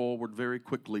charging forward very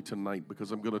quickly tonight,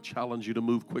 because I'm going to challenge you to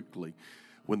move quickly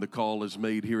when the call is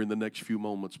made here in the next few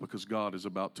moments, because God is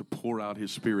about to pour out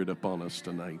His Spirit upon us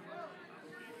tonight.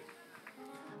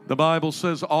 The Bible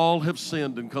says all have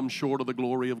sinned and come short of the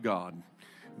glory of God.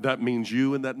 That means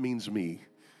you and that means me.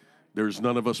 There's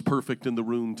none of us perfect in the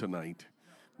room tonight.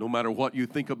 No matter what you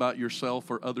think about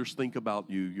yourself or others think about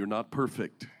you, you're not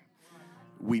perfect.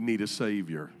 We need a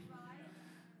Savior.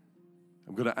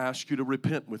 I'm going to ask you to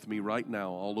repent with me right now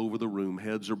all over the room.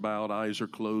 Heads are bowed, eyes are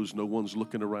closed, no one's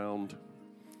looking around.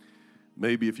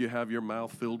 Maybe if you have your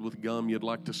mouth filled with gum, you'd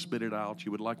like to spit it out.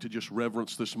 You would like to just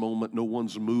reverence this moment. No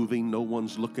one's moving, no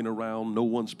one's looking around, no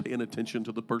one's paying attention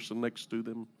to the person next to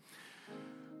them.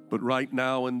 But right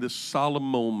now in this solemn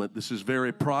moment, this is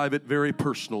very private, very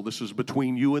personal. This is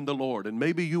between you and the Lord. And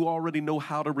maybe you already know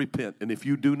how to repent. And if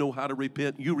you do know how to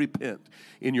repent, you repent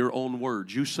in your own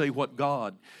words. You say what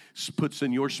God puts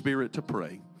in your spirit to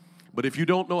pray. But if you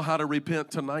don't know how to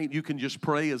repent tonight, you can just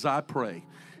pray as I pray.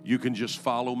 You can just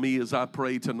follow me as I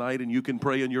pray tonight, and you can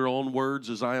pray in your own words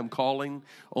as I am calling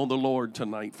on the Lord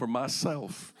tonight for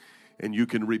myself. And you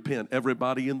can repent.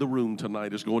 Everybody in the room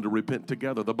tonight is going to repent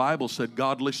together. The Bible said,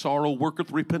 godly sorrow worketh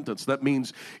repentance. That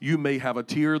means you may have a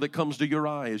tear that comes to your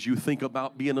eye as you think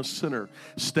about being a sinner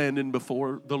standing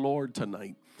before the Lord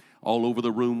tonight. All over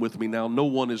the room with me now. No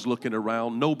one is looking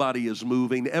around. Nobody is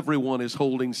moving. Everyone is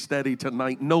holding steady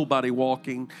tonight. Nobody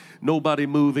walking. Nobody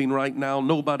moving right now.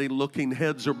 Nobody looking.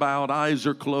 Heads are bowed. Eyes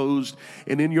are closed.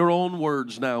 And in your own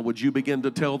words now, would you begin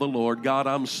to tell the Lord, God,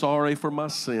 I'm sorry for my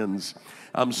sins.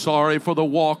 I'm sorry for the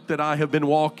walk that I have been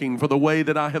walking, for the way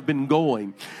that I have been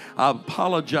going. I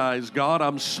apologize, God.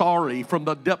 I'm sorry from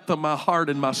the depth of my heart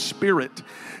and my spirit.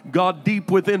 God,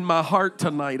 deep within my heart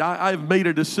tonight, I've made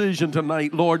a decision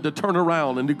tonight, Lord, to turn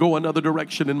around and to go another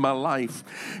direction in my life.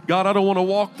 God, I don't want to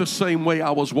walk the same way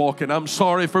I was walking. I'm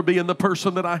sorry for being the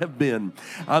person that I have been.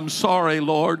 I'm sorry,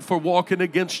 Lord, for walking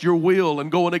against your will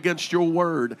and going against your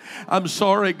word. I'm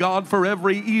sorry, God, for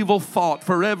every evil thought,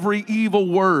 for every evil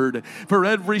word, for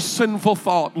every sinful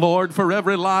thought, Lord, for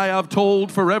every lie I've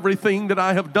told, for everything that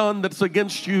I have done that's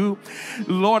against you.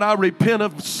 Lord, I repent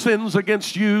of sins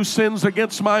against you, sins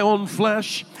against my own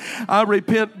flesh. I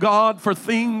repent, God, for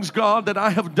things, God, that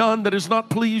I have done that has not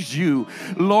pleased you.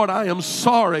 Lord, I am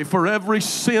sorry for every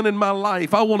sin in my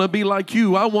life. I want to be like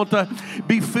you. I want to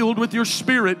be filled with your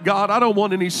Spirit, God. I don't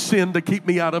want any sin to keep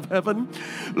me out of heaven.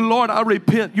 Lord, I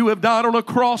repent. You have died on a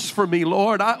cross for me,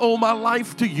 Lord. I owe my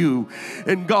life to you.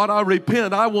 And God, I repent.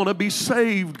 I want to be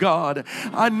saved, God.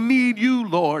 I need you,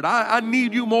 Lord. I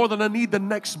need you more than I need the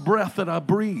next breath that I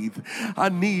breathe. I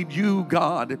need you,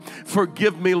 God.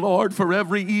 Forgive me, Lord, for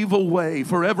every evil way,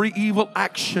 for every evil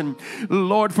action,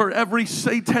 Lord, for every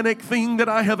satanic thing that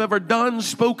I have ever done,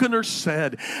 spoken, or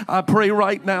said. I pray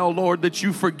right now, Lord, that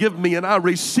you forgive me, and I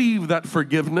receive that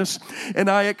forgiveness, and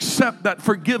I accept that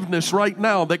forgiveness right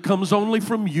now that comes only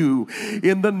from you.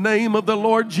 In the name of the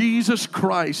Lord Jesus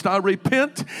Christ, I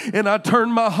repent, and I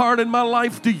turn my heart and my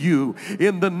life to you.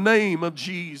 In the name of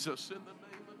Jesus. In the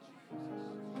name of Jesus.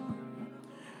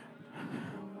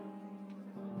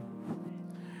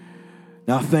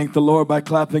 Now thank the Lord by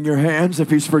clapping your hands if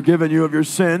He's forgiven you of your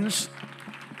sins.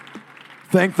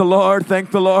 Thank the Lord,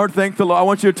 thank the Lord, thank the Lord. I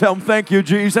want you to tell him, thank you,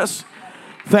 Jesus.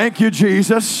 Thank you,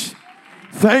 Jesus.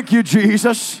 Thank you,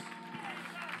 Jesus.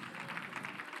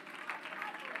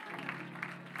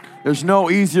 There's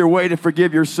no easier way to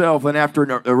forgive yourself than after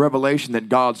a revelation that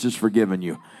God's just forgiven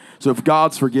you. So if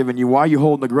God's forgiven you, why are you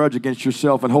holding a grudge against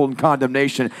yourself and holding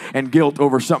condemnation and guilt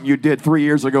over something you did 3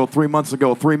 years ago, 3 months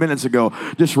ago, 3 minutes ago?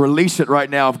 Just release it right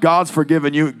now. If God's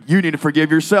forgiven you, you need to forgive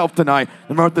yourself tonight,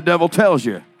 no matter what the devil tells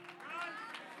you.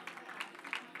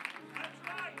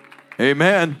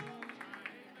 Amen.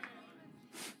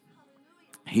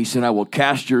 He said, I will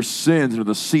cast your sins into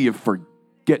the sea of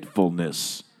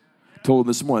forgetfulness. I told him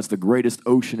this morning, it's the greatest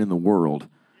ocean in the world.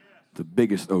 The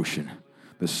biggest ocean.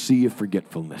 The sea of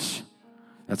forgetfulness.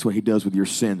 That's what he does with your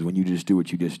sins when you just do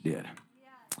what you just did.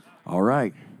 All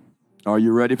right. Are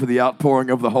you ready for the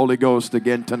outpouring of the Holy Ghost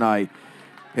again tonight?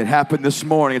 It happened this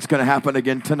morning. It's going to happen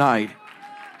again tonight.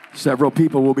 Several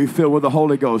people will be filled with the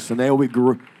Holy Ghost, and it'll be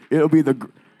the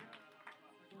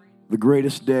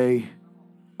greatest day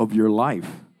of your life.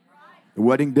 The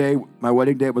wedding day, my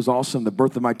wedding day was awesome. The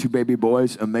birth of my 2 baby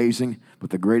boys, amazing.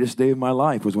 But the greatest day of my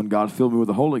life was when God filled me with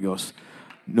the Holy Ghost.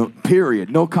 No, period.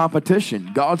 No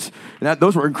competition.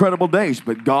 Those were incredible days,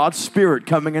 but God's Spirit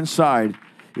coming inside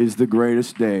is the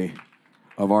greatest day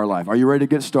of our life. Are you ready to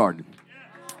get started?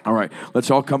 All right.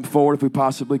 Let's all come forward if we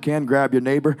possibly can. Grab your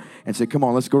neighbor and say, come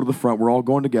on, let's go to the front. We're all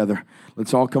going together.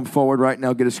 Let's all come forward right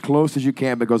now. Get as close as you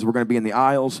can because we're going to be in the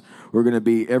aisles. We're going to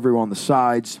be everywhere on the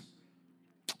sides.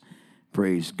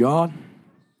 Praise God.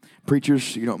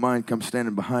 Preachers, you don't mind, come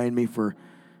standing behind me for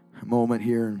a moment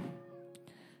here.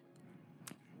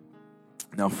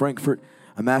 Now, Frankfurt,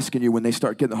 I'm asking you when they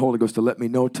start getting the Holy Ghost to let me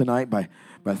know tonight by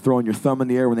throwing your thumb in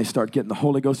the air when they start getting the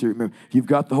Holy Ghost. You remember, if you've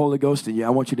got the Holy Ghost, and I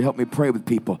want you to help me pray with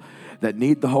people that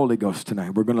need the Holy Ghost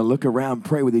tonight. We're going to look around,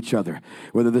 pray with each other.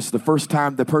 Whether this is the first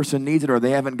time the person needs it or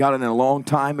they haven't got it in a long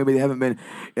time. Maybe they haven't been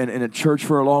in a church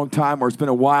for a long time or it's been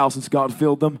a while since God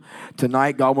filled them.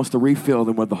 Tonight, God wants to refill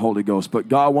them with the Holy Ghost. But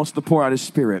God wants to pour out His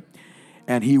Spirit.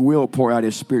 And He will pour out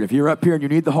His Spirit. If you're up here and you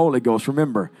need the Holy Ghost,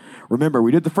 remember,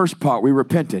 we did the first part. We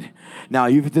repented. Now,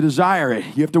 you have to desire it.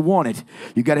 You have to want it.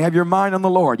 You've got to have your mind on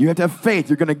the Lord. You have to have faith.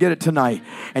 You're going to get it tonight.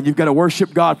 And you've got to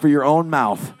worship God for your own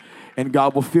mouth. And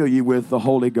God will fill you with the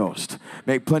Holy Ghost.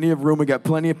 Make plenty of room. We got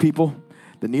plenty of people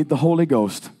that need the Holy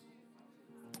Ghost.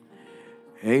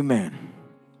 Amen.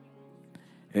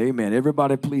 Amen.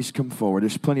 Everybody, please come forward.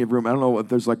 There's plenty of room. I don't know if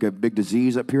there's like a big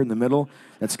disease up here in the middle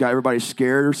that's got everybody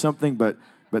scared or something, but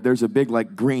there's a big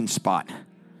like green spot.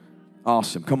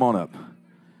 Awesome. Come on up.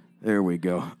 There we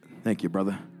go. Thank you,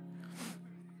 brother.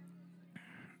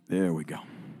 There we go.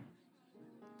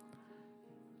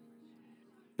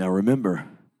 Now remember,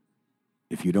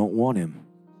 if you don't want Him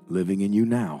living in you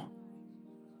now,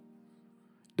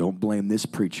 don't blame this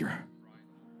preacher.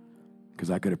 Because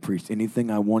I could have preached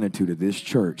anything I wanted to this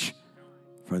church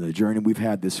from the journey we've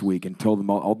had this week and told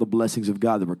them all the blessings of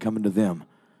God that were coming to them.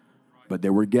 But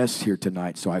there were guests here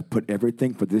tonight, so I put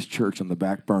everything for this church on the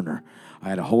back burner. I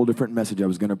had a whole different message I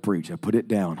was going to preach. I put it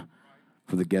down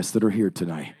for the guests that are here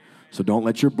tonight. So don't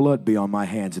let your blood be on my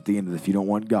hands at the end of it if you don't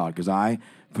want God, because I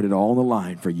put it all on the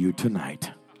line for you tonight.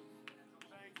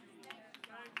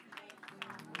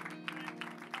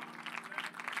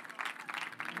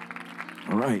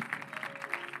 All right.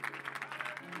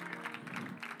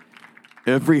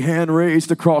 Every hand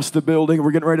raised across the building. We're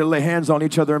getting ready to lay hands on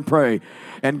each other and pray.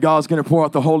 And God's going to pour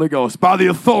out the Holy Ghost by the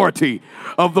authority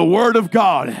of the Word of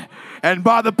God and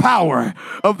by the power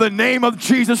of the name of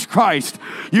Jesus Christ.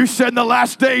 You said in the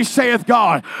last days, saith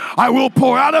God, I will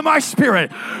pour out of my Spirit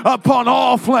upon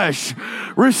all flesh.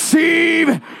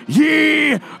 Receive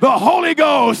ye the Holy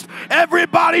Ghost.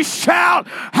 Everybody shout,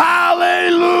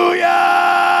 hallelujah!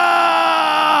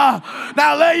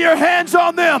 Now lay your hands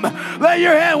on them. Lay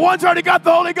your hand. One's already got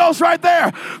the Holy Ghost right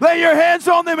there. Lay your hands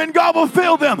on them and God will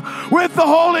fill them with the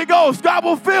Holy Ghost. God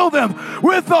will fill them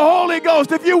with the Holy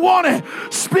Ghost. If you want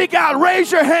it, speak out. Raise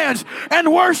your hands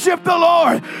and worship the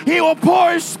Lord. He will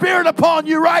pour His Spirit upon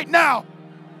you right now.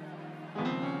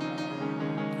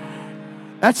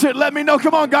 That's it. Let me know.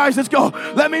 Come on, guys. Let's go.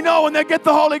 Let me know when they get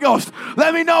the Holy Ghost.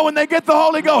 Let me know when they get the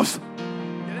Holy Ghost.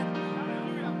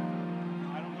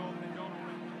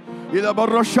 Come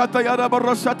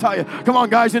on,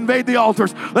 guys, invade the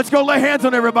altars. Let's go lay hands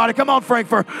on everybody. Come on,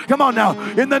 Frankfurt. Come on now.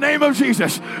 In the name of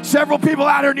Jesus. Several people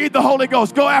out here need the Holy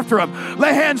Ghost. Go after them.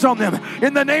 Lay hands on them.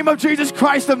 In the name of Jesus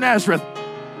Christ of Nazareth.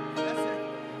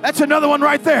 That's another one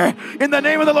right there. In the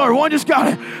name of the Lord. One just got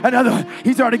it. Another one.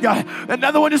 He's already got it.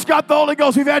 Another one just got the Holy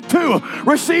Ghost. We've had 2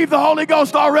 receive the Holy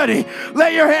Ghost already.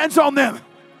 Lay your hands on them.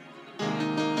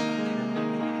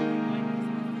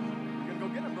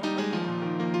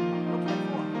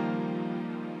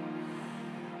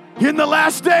 In the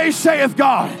last days, saith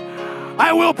God,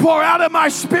 I will pour out of my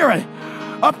Spirit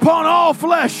upon all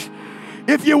flesh.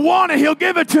 If you want it, he'll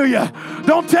give it to you.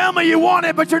 Don't tell me you want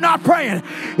it, but you're not praying.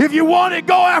 If you want it,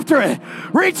 go after it.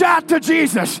 Reach out to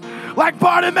Jesus like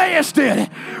Bartimaeus did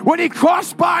when he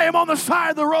crossed by him on the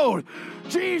side of the road.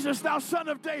 Jesus, thou son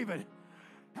of David,